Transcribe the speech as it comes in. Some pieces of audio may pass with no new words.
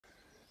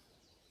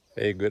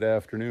Hey, good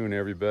afternoon,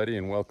 everybody,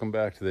 and welcome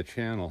back to the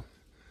channel.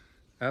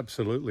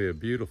 Absolutely a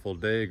beautiful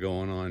day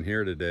going on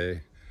here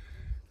today,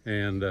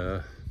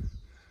 and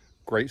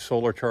great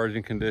solar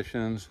charging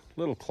conditions. A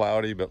little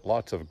cloudy, but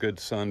lots of good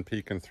sun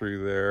peeking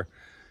through there.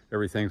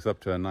 Everything's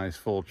up to a nice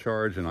full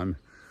charge, and I'm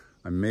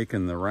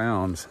making the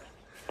rounds,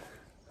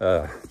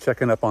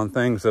 checking up on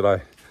things that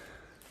I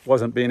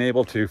wasn't being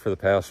able to for the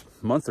past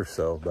month or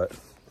so. But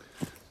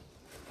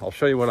I'll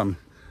show you what I'm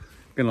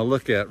going to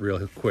look at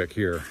real quick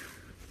here.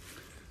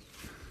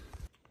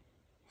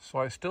 So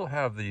I still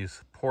have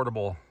these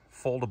portable,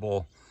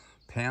 foldable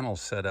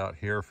panels set out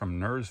here from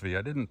Nersvi.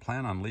 I didn't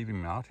plan on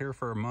leaving them out here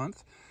for a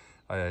month.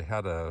 I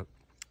had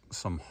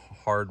some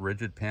hard,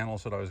 rigid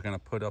panels that I was going to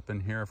put up in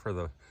here for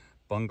the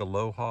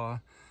bungalow.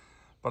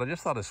 But I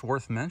just thought it's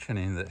worth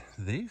mentioning that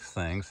these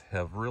things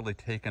have really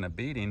taken a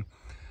beating,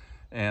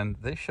 and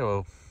they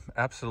show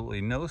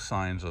absolutely no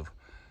signs of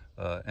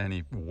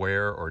any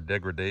wear or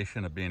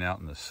degradation of being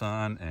out in the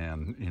sun,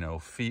 and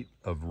feet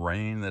of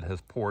rain that has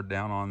poured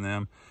down on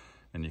them.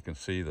 And you can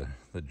see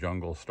the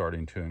jungle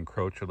starting to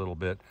encroach a little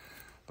bit.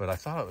 But I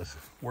thought it was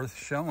worth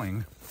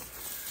showing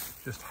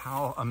just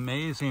how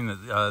amazing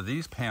that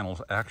these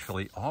panels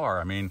actually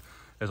are. I mean,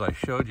 as I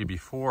showed you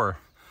before,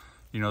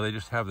 they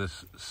just have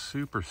this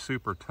super,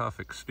 super tough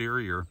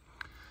exterior.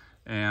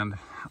 And,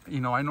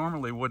 I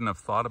normally wouldn't have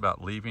thought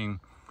about leaving,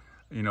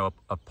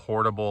 a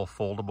portable,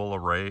 foldable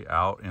array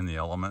out in the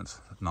elements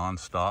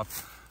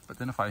nonstop. But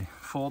then if I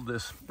fold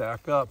this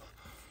back up,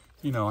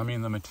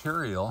 the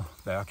material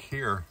back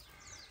here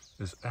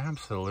is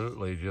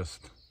absolutely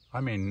just,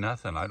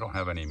 nothing. I don't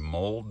have any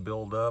mold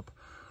buildup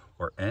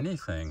or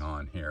anything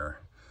on here,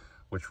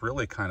 which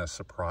really kind of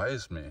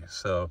surprised me.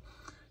 So,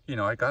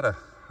 I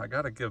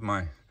gotta give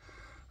my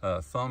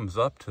thumbs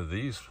up to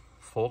these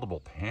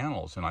foldable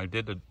panels. And I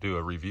did do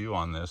a review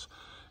on this.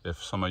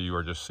 If some of you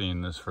are just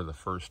seeing this for the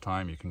first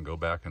time, you can go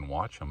back and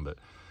watch them. But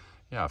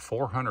yeah,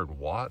 400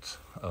 watts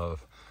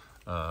of,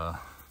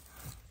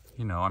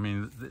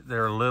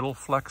 they're a little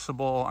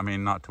flexible.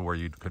 Not to where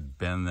you could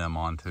bend them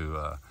onto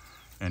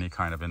any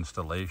kind of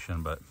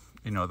installation, but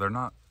they're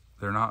not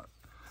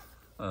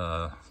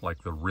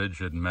like the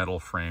rigid metal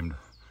framed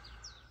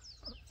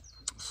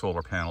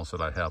solar panels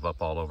that I have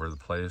up all over the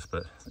place.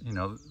 But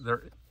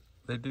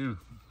they do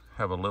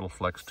have a little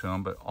flex to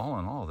them, but all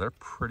in all, they're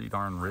pretty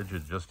darn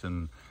rigid just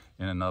in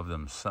and of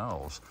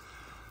themselves.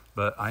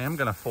 But I am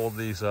going to fold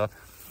these up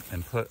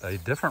and put a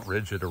different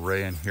rigid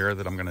array in here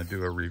that I'm going to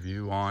do a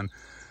review on.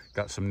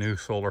 Got some new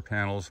solar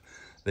panels.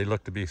 They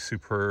look to be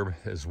superb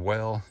as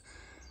well.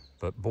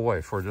 But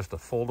boy, for just a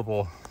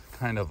foldable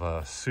kind of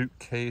a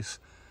suitcase,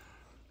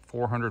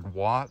 400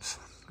 watts,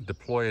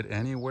 deploy it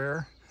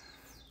anywhere.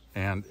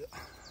 And,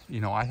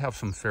 I have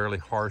some fairly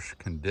harsh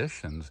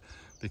conditions,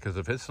 because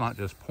if it's not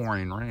just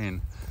pouring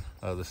rain,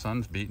 the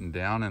sun's beating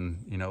down,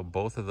 and,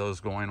 both of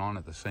those going on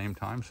at the same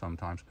time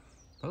sometimes,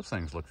 those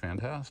things look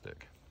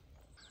fantastic.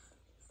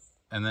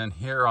 And then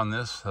here on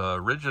this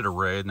rigid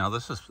array, now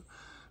this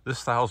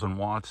 1,000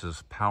 watts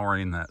is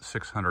powering that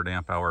 600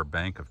 amp hour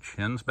bank of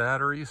Chins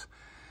batteries.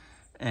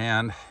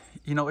 And,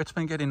 it's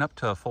been getting up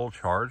to a full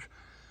charge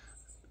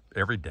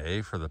every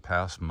day for the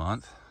past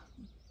month,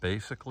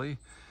 basically,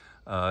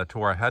 to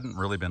where I hadn't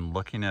really been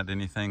looking at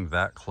anything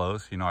that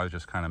close. I was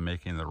just kind of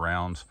making the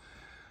rounds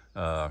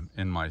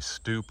in my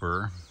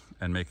stupor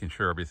and making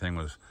sure everything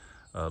was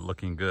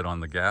looking good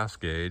on the gas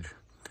gauge.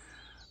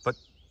 But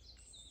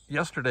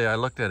yesterday I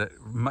looked at it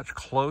much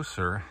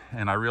closer,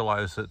 and I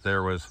realized that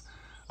there was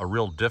a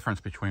real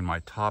difference between my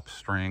top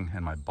string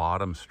and my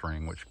bottom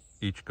string, which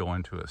each go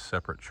into a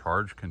separate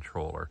charge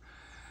controller.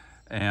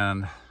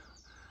 And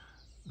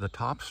the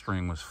top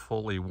string was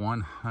fully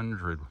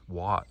 100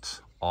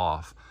 watts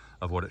off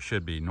of what it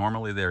should be.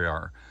 Normally they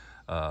are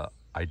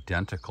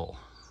identical.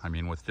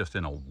 With just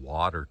in a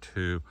watt or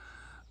two,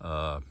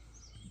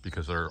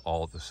 because they're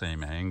all at the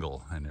same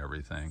angle and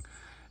everything.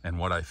 And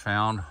what I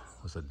found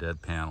was a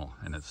dead panel,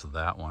 and it's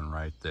that one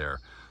right there.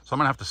 So I'm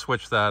gonna have to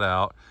switch that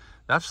out.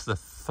 That's the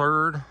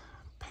third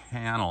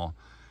panel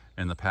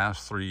in the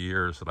past 3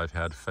 years that I've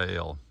had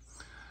fail.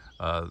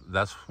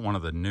 That's one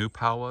of the new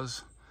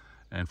Powas.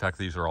 In fact,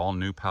 these are all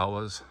new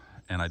Powas,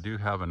 and I do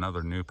have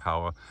another new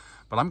Powa,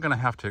 but I'm gonna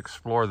have to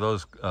explore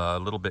those a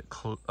little bit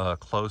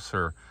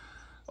closer,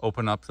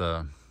 open up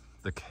the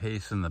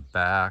case in the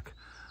back.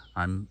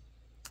 I'm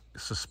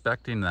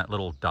suspecting that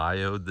little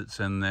diode that's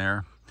in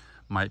there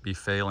might be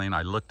failing.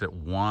 I looked at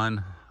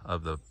one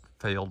of the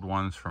failed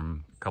ones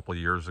from a couple of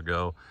years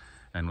ago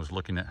and was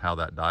looking at how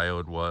that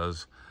diode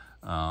was.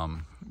 But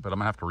I'm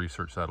gonna have to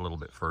research that a little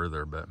bit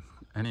further. But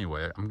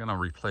anyway, I'm gonna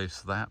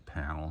replace that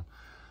panel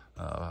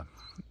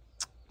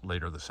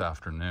later this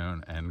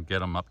afternoon and get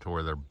them up to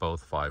where they're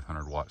both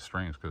 500 watt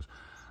strings. Because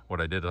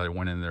what I did, I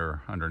went in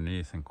there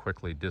underneath and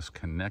quickly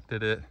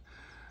disconnected it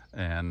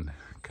and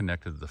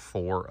connected the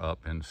 4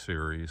 up in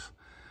series.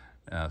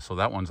 So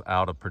that one's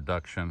out of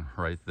production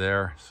right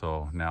there.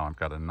 So now I've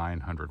got a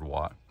 900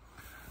 watt,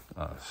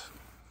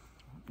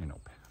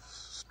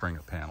 string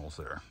of panels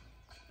there.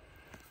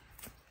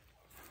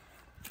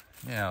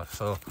 Yeah,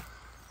 so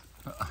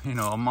you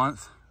know, a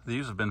month.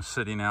 These have been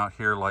sitting out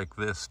here like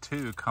this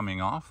too,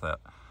 coming off that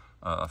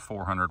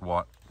 400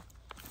 watt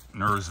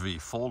NURS V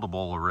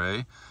foldable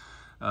array.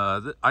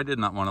 I did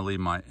not want to leave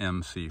my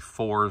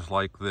MC4s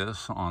like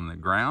this on the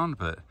ground,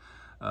 but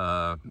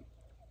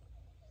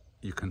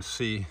you can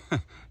see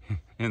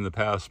in the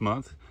past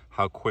month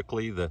how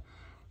quickly the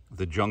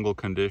jungle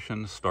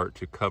conditions start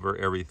to cover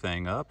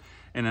everything up.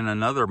 And in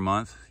another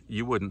month,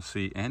 you wouldn't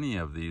see any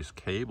of these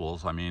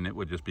cables. I mean, it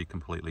would just be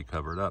completely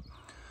covered up.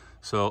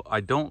 So I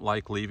don't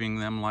like leaving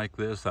them like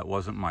this. That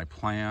wasn't my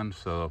plan.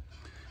 So,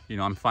 you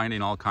know, I'm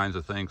finding all kinds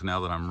of things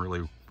now that I'm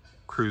really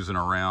cruising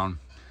around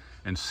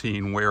and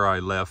seeing where I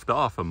left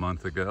off a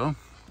month ago.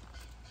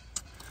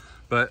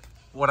 But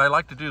what I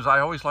like to do is I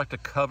always like to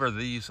cover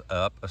these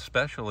up,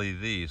 especially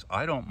these.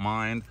 I don't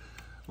mind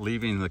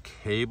leaving the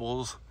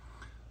cables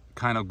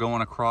kind of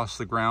going across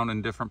the ground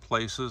in different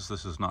places.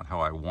 This is not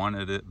how I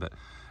wanted it,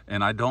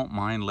 and I don't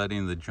mind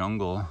letting the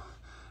jungle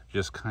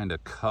just kind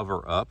of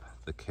cover up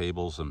the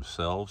cables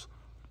themselves,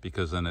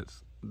 because then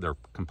they're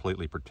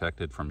completely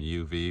protected from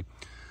UV.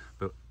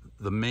 But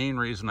the main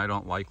reason I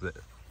don't like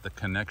the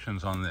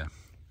connections on the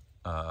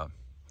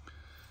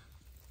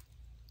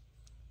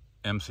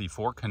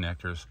MC4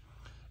 connectors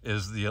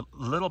is the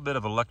little bit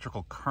of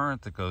electrical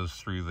current that goes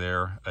through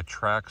there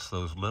attracts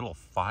those little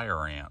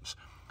fire ants.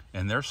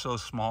 And they're so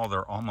small,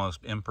 they're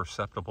almost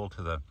imperceptible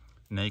to the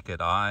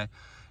naked eye.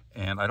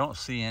 And I don't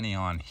see any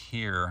on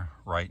here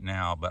right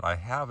now, but I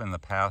have in the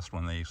past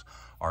when these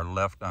are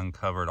left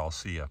uncovered. I'll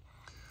see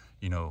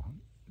you know,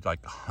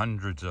 like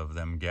hundreds of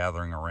them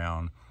gathering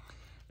around.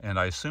 And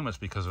I assume it's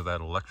because of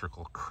that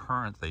electrical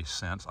current they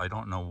sense. I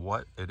don't know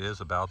what it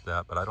is about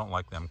that, but I don't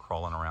like them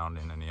crawling around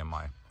in any of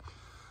my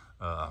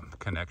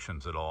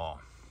connections at all.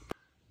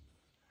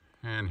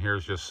 And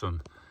here's just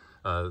some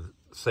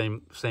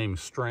same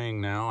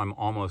string now. I'm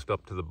almost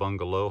up to the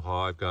bungalow.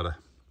 I've got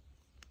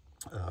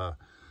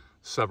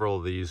several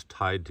of these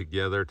tied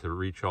together to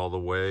reach all the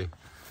way,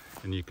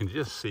 and you can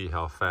just see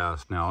how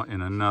fast now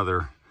in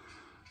another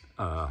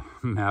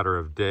matter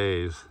of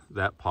days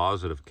that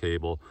positive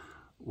cable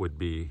would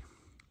be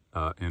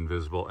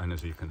invisible. And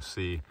as you can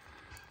see,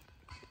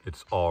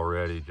 it's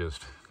already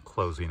just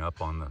closing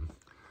up on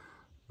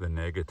the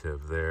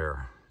negative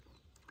there.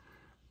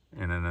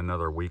 And in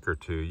another week or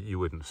two, you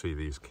wouldn't see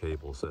these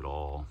cables at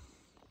all.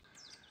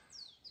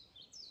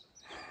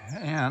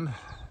 And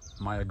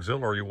my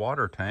auxiliary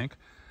water tank,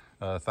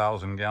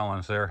 1,000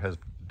 gallons there, has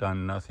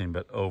done nothing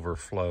but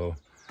overflow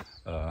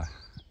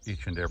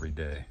each and every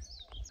day.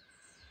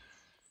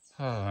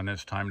 And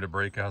it's time to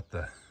break out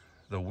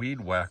the weed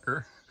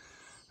whacker.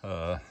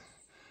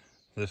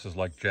 This is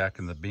like Jack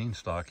and the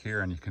Beanstalk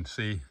here, and you can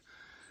see,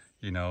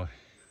 you know,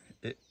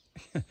 it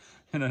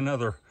in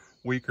another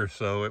week or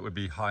so, it would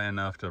be high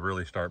enough to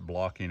really start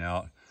blocking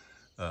out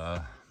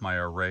my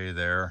array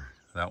there.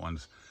 That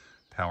one's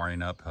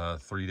powering up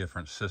 3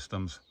 different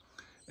systems,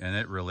 and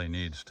it really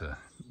needs to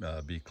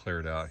be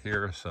cleared out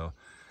here. So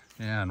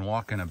yeah, and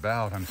walking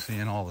about, I'm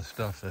seeing all the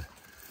stuff that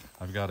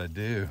I've got to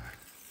do.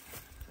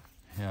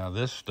 Yeah,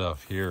 this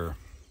stuff here,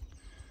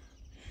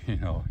 you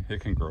know,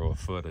 it can grow a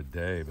foot a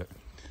day, but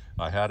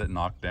I had it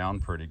knocked down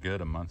pretty good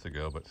a month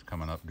ago, but it's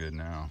coming up good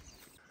now.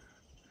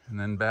 And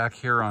then back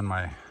here on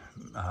my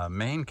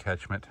main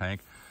catchment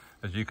tank,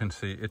 as you can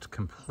see, it's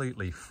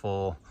completely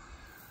full.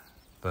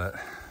 But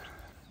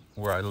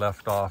where I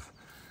left off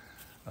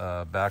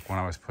back when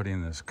I was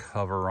putting this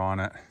cover on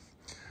it,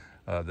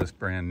 this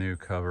brand new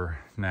cover,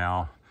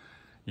 now,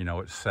 you know,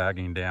 it's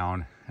sagging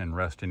down and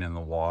resting in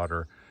the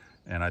water,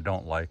 and I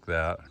don't like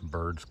that.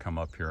 Birds come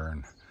up here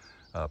and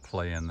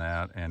play in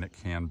that, and it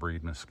can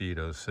breed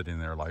mosquitoes sitting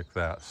there like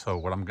that. So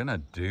what I'm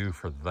gonna do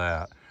for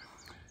that,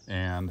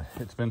 and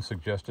it's been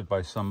suggested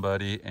by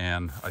somebody,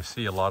 and I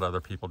see a lot of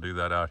other people do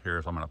that out here,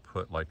 is I'm gonna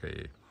put like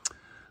a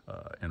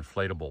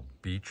inflatable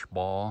beach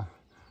ball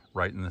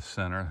right in the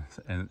center,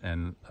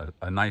 and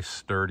a nice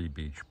sturdy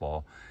beach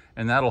ball,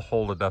 and that'll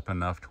hold it up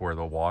enough to where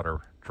the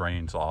water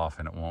drains off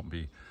and it won't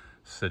be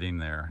sitting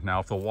there. Now,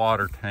 if the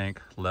water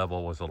tank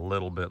level was a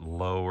little bit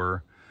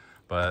lower,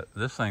 but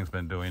this thing's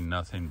been doing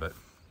nothing but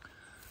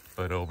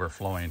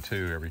overflowing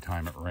too every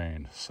time it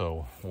rained.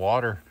 So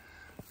water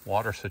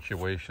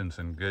situation's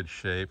in good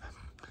shape,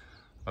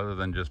 other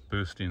than just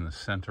boosting the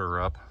center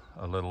up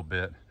a little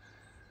bit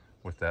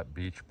with that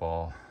beach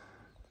ball.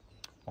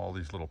 All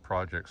these little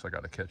projects I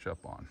got to catch up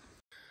on.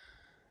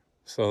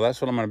 So that's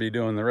what I'm going to be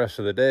doing the rest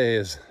of the day,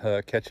 is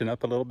catching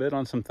up a little bit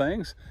on some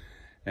things,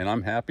 and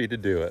I'm happy to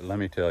do it, let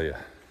me tell you.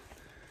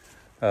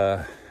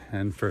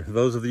 And for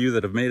those of you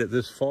that have made it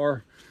this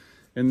far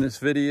in this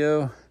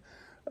video,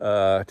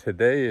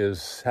 today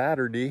is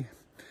Saturday,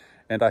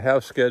 and I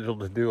have scheduled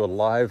to do a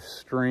live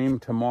stream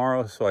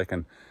tomorrow so I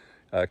can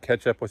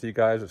catch up with you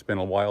guys. It's been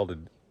a while to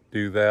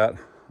do that.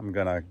 I'm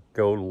gonna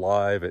go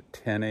live at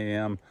 10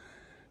 a.m.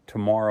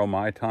 tomorrow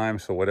my time,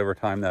 so whatever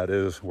time that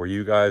is where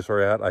you guys are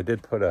at. I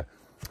did put a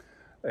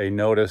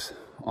notice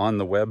on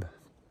the web,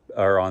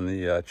 or on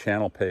the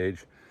channel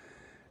page,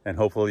 and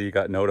hopefully you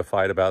got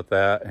notified about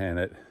that, and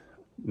it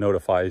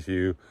notifies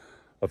you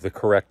of the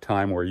correct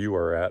time where you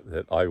are at,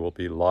 that I will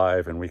be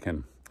live and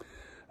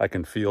I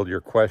can field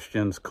your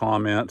questions,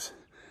 comments,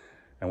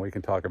 and we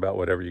can talk about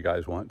whatever you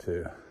guys want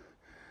to.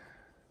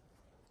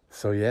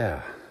 So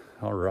yeah,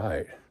 all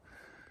right.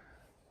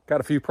 Got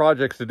a few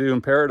projects to do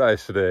in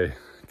paradise today.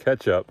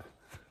 Catch up.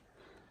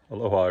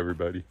 Aloha,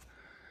 everybody.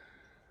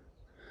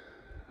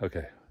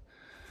 Okay,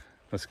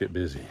 let's get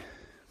busy.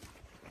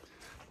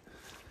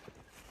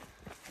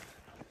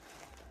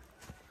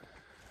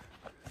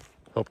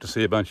 Hope to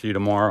see a bunch of you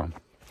tomorrow.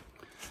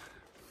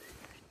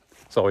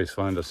 It's always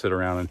fun to sit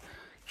around and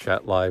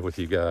chat live with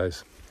you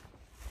guys.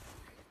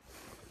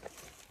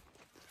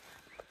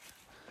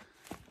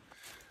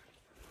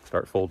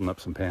 Start folding up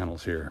some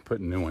panels here,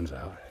 putting new ones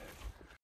out.